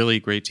really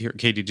great to hear.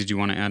 Katie, did you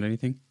want to add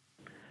anything?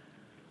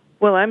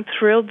 Well, I'm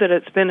thrilled that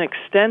it's been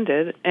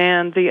extended,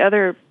 and the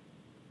other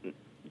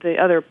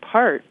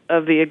part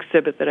of the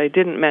exhibit that I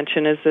didn't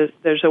mention is that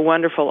there's a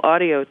wonderful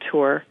audio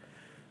tour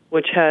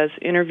which has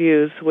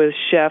interviews with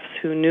chefs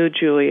who knew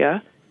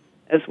Julia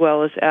as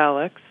well as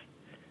Alex.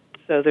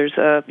 So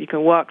you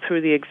can walk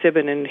through the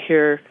exhibit and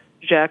hear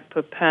Jacques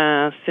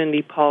Pepin,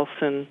 Cindy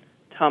Paulson,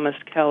 Thomas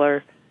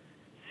Keller,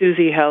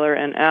 Susie Heller,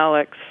 and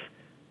Alex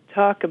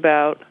talk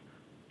about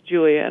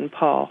Julia and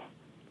Paul.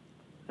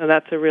 So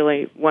that's a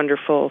really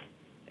wonderful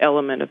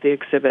element of the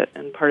exhibit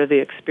and part of the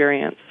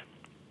experience.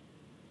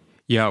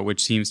 Yeah,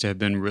 which seems to have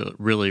been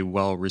really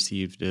well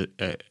received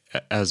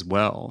as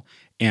well.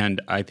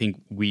 And I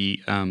think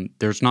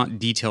there's not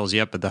details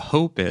yet, but the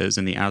hope is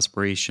and the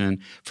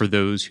aspiration for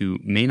those who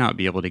may not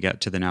be able to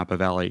get to the Napa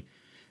Valley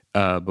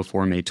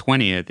before May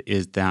 20th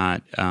is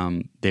that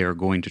they are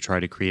going to try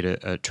to create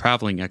a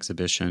traveling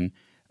exhibition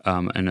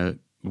and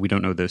we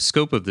don't know the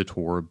scope of the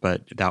tour,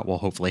 but that will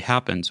hopefully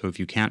happen. So if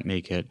you can't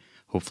make it,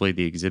 hopefully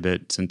the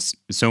exhibit, since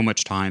so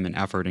much time and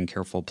effort and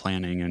careful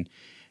planning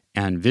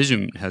and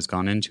vision has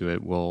gone into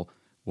it, will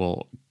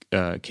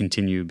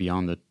continue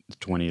beyond the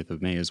 20th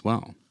of May as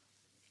well.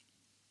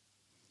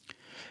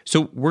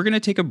 So we're going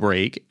to take a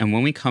break, and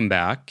when we come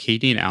back,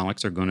 Katie and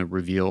Alex are going to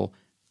reveal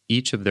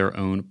each of their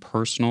own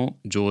personal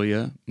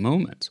Julia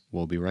moments.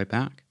 We'll be right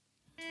back.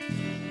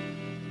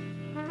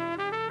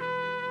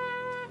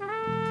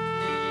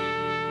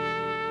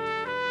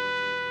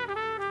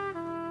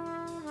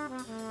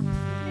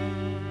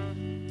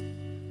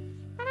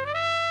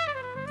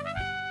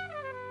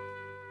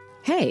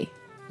 Hey,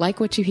 like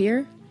what you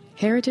hear?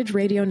 Heritage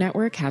Radio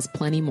Network has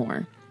plenty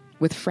more.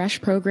 With fresh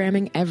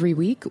programming every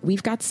week,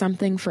 we've got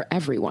something for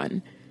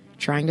everyone.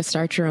 Trying to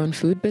start your own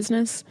food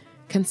business?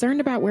 Concerned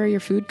about where your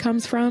food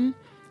comes from?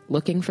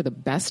 Looking for the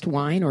best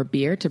wine or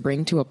beer to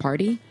bring to a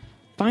party?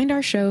 Find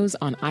our shows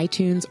on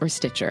iTunes or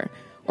Stitcher,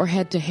 or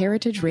head to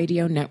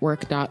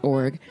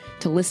heritageradionetwork.org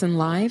to listen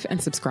live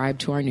and subscribe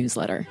to our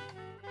newsletter.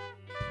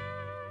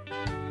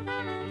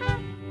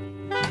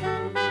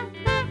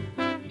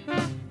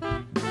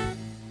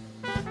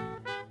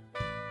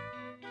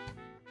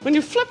 When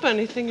you flip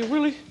anything,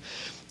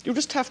 you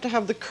just have to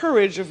have the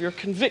courage of your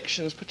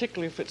convictions,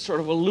 particularly if it's sort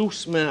of a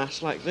loose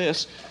mass like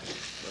this.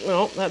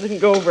 Well, that didn't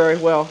go very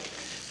well.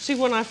 See,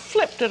 when I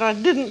flipped it, I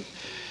didn't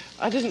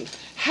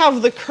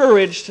have the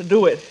courage to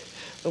do it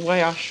the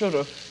way I should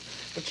have.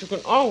 But you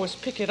can always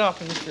pick it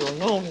up, and if you're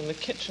alone in the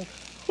kitchen,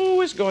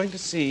 who is going to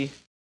see?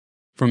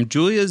 From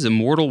Julia's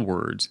immortal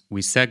words,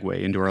 we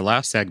segue into our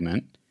last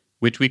segment,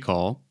 which we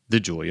call the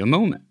Julia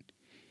Moment.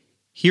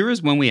 Here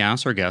is when we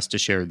ask our guests to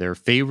share their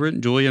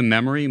favorite Julia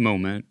memory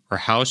moment or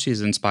how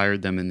she's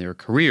inspired them in their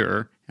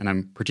career. And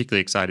I'm particularly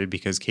excited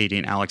because Katie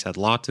and Alex had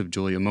lots of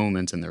Julia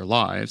moments in their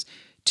lives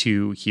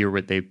to hear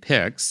what they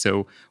picked.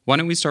 So why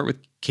don't we start with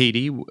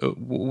Katie?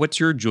 What's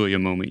your Julia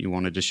moment you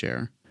wanted to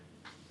share?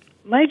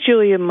 My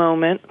Julia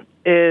moment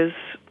is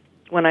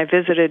when I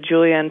visited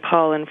Julia and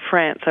Paul in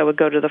France. I would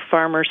go to the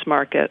farmer's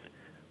market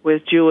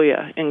with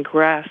Julia in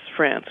Grasse,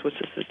 France,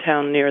 which is the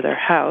town near their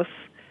house.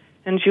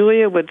 And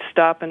Julia would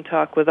stop and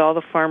talk with all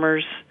the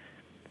farmers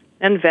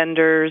and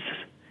vendors.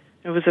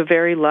 It was a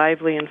very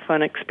lively and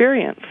fun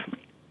experience.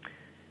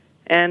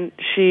 And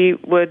she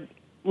would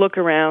look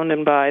around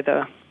and buy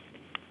the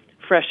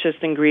freshest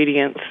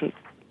ingredients and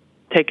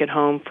take it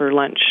home for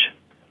lunch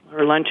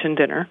and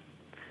dinner.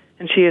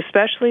 And she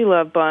especially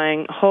loved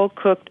buying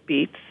whole-cooked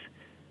beets,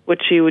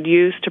 which she would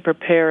use to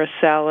prepare a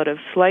salad of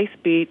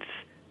sliced beets,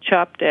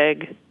 chopped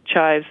egg,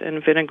 chives,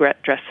 and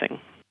vinaigrette dressing.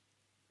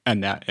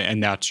 And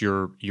that's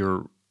your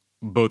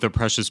both a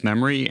precious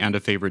memory and a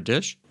favorite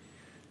dish?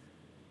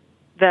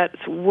 That's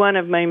one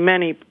of my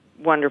many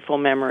wonderful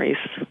memories.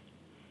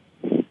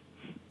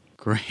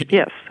 Great.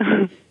 Yes.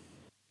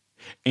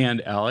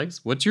 And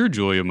Alex, what's your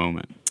Julia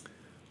moment?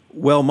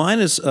 Well, mine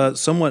is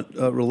somewhat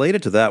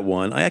related to that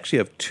one. I actually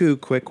have two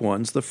quick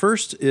ones. The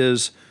first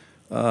is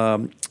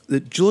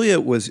that Julia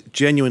was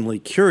genuinely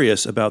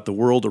curious about the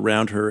world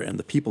around her and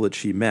the people that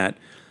she met.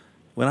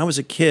 When I was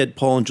a kid,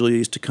 Paul and Julia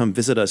used to come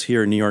visit us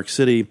here in New York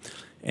City,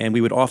 and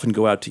we would often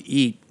go out to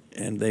eat,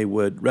 and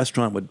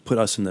restaurant would put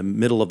us in the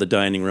middle of the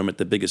dining room at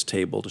the biggest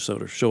table to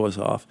sort of show us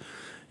off.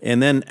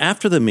 And then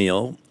after the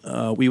meal,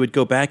 we would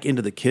go back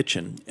into the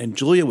kitchen, and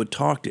Julia would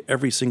talk to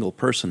every single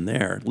person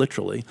there,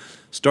 literally,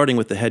 starting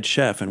with the head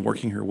chef and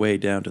working her way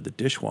down to the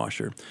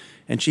dishwasher.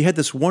 And she had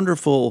this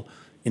wonderful,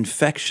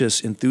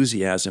 infectious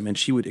enthusiasm, and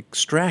she would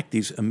extract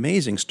these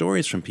amazing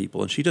stories from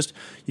people. And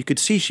you could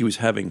see she was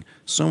having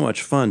so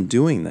much fun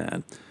doing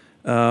that.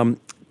 And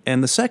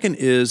the second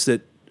is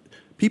that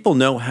people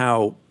know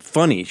how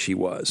funny she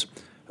was,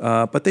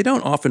 but they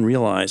don't often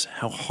realize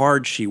how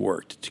hard she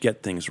worked to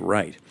get things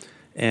right.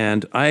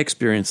 And I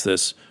experienced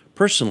this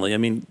personally. I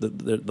mean,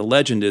 the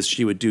legend is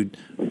she would do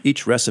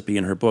each recipe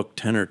in her book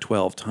 10 or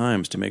 12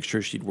 times to make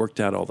sure she'd worked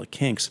out all the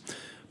kinks.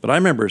 But I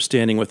remember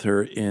standing with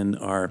her in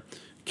our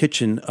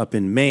kitchen up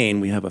in Maine.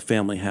 We have a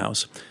family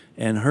house.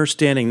 And her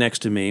standing next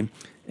to me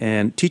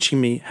and teaching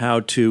me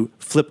how to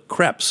flip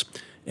crepes.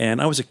 And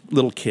I was a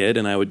little kid,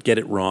 and I would get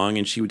it wrong.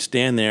 And she would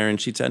stand there,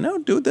 and she'd say, no,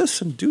 do this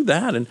and do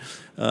that. And,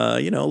 a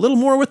little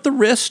more with the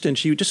wrist. And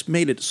she just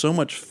made it so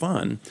much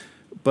fun.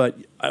 But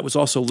I was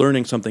also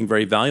learning something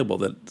very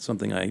valuable,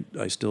 something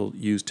I still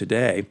use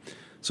today.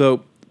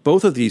 So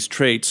both of these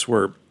traits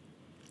were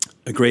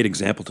a great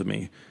example to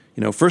me.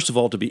 First of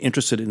all, to be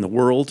interested in the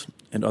world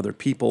and other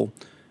people.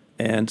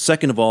 And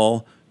second of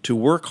all, to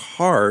work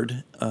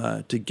hard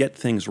to get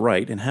things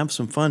right and have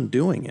some fun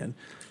doing it.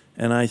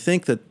 And I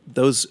think that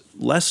those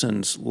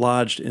lessons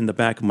lodged in the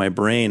back of my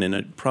brain, and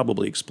it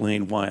probably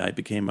explained why I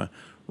became a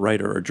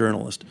writer or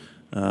journalist,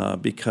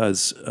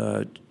 because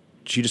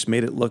she just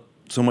made it look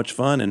so much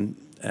fun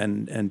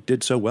and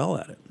did so well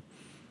at it.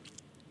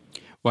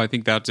 Well, I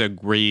think that's a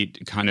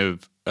great kind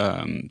of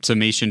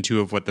summation, too,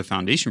 of what the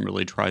foundation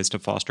really tries to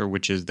foster,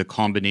 which is the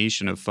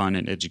combination of fun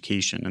and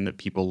education, and that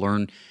people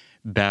learn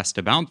best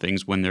about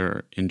things when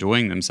they're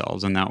enjoying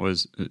themselves. And that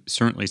was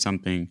certainly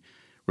something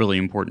really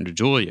important to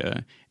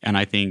Julia. And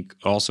I think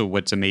also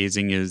what's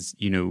amazing is,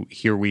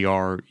 here we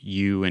are,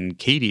 you and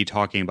Katie,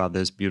 talking about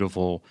this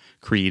beautiful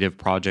creative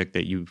project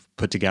that you've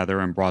put together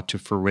and brought to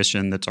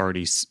fruition that's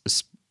already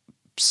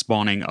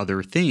spawning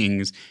other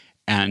things.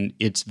 And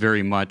it's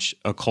very much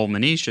a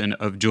culmination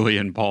of Julia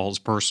and Paul's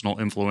personal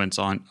influence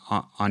on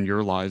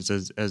your lives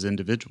as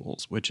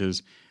individuals, which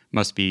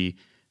must be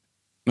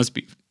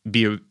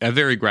a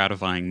very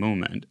gratifying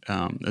moment,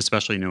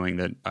 especially knowing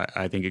that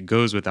I think it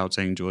goes without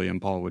saying Julia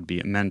and Paul would be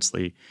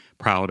immensely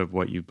proud of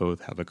what you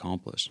both have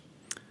accomplished.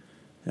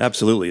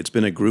 Absolutely. It's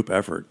been a group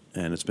effort,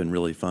 and it's been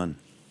really fun.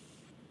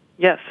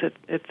 Yes,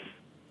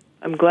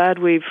 I'm glad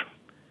we've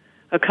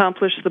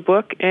accomplished the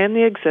book and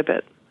the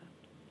exhibit.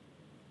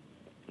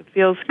 It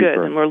feels good,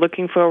 and we're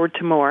looking forward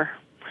to more.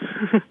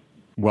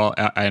 Well,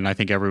 and I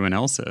think everyone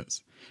else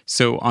is.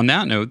 So on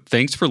that note,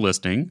 thanks for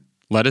listening.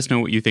 Let us know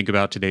what you think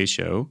about today's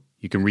show.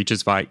 You can reach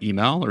us via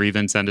email or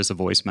even send us a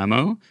voice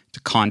memo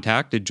to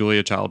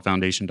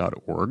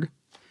contact@juliachildfoundation.org.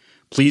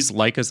 Please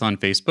like us on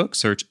Facebook,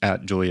 search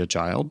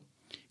 @JuliaChild.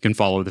 You can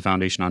follow the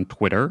foundation on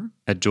Twitter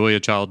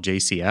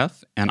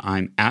 @JuliaChildJCF, and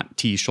I'm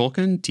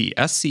 @TSchulkin,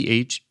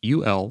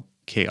 TSCHULKIN.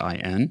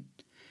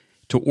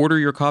 To order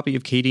your copy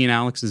of Katie and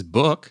Alex's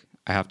book,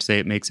 I have to say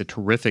it makes a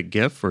terrific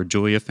gift for a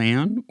Julia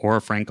fan or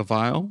a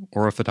Francophile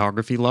or a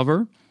photography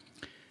lover.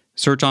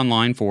 Search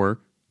online for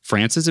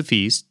France is a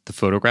Feast, The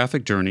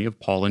Photographic Journey of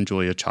Paul and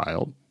Julia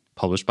Child,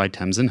 published by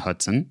Thames and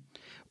Hudson,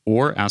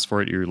 or ask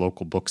for it at your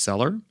local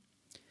bookseller.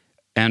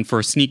 And for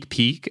a sneak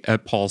peek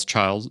at Paul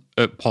Child's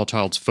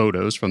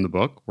photos from the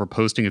book, we're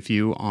posting a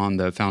few on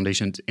the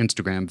Foundation's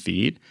Instagram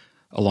feed,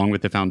 along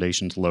with the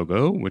Foundation's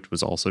logo, which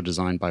was also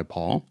designed by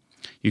Paul.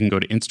 You can go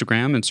to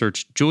Instagram and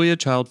search Julia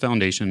Child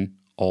Foundation,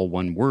 all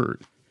one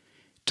word.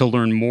 To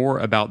learn more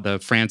about the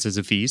France is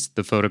a Feast,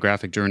 The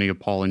Photographic Journey of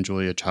Paul and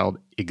Julia Child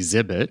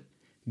exhibit,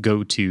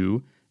 go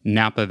to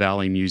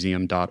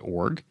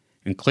napavalleymuseum.org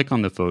and click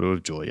on the photo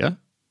of Julia.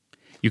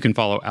 You can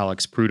follow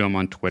Alex Prud'homme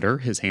on Twitter.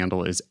 His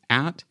handle is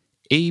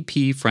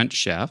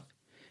 @APFrenchChef,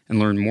 and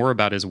learn more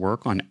about his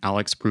work on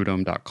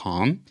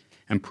alexprudhomme.com.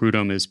 And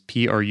Prud'homme is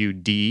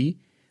Prud'homme,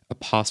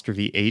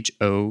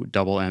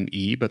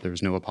 @HOMME, but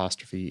there's no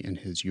apostrophe in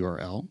his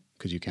URL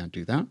because you can't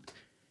do that.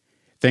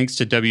 Thanks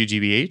to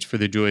WGBH for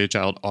the Julia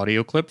Child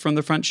audio clip from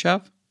The French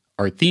Chef.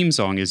 Our theme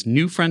song is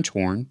New French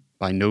Horn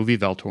by Novi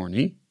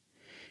Valtorni.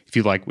 If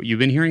you like what you've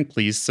been hearing,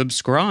 please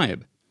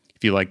subscribe.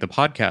 If you like the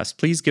podcast,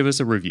 please give us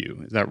a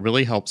review. That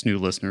really helps new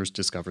listeners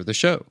discover the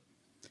show.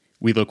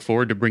 We look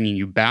forward to bringing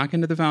you back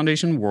into the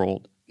Foundation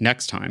world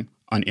next time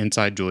on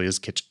Inside Julia's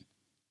Kitchen.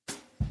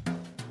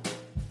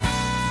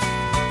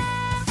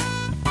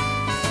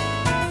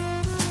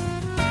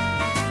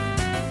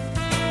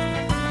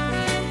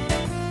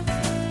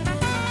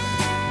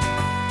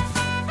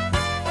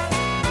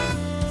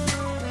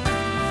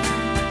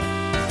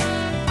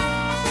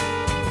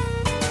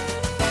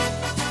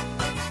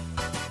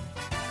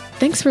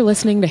 Thanks for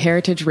listening to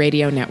Heritage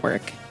Radio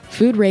Network,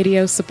 food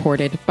radio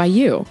supported by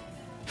you.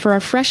 For our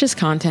freshest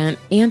content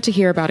and to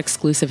hear about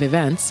exclusive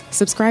events,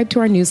 subscribe to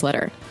our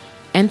newsletter.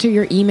 Enter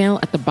your email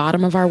at the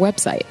bottom of our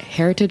website,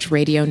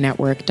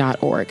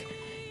 heritageradionetwork.org.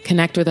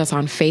 Connect with us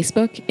on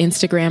Facebook,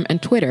 Instagram,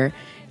 and Twitter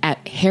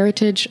at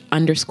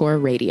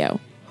heritage_radio.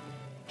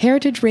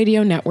 Heritage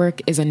Radio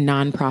Network is a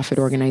nonprofit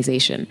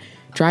organization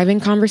driving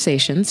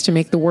conversations to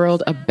make the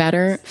world a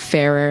better,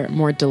 fairer,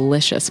 more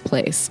delicious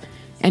place.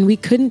 And we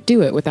couldn't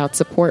do it without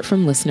support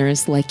from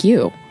listeners like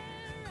you.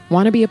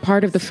 Want to be a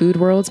part of the food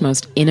world's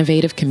most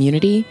innovative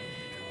community?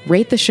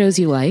 Rate the shows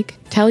you like,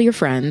 tell your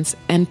friends,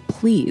 and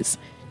please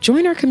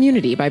join our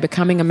community by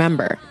becoming a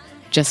member.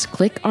 Just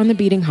click on the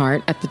beating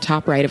heart at the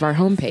top right of our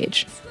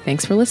homepage.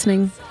 Thanks for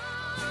listening.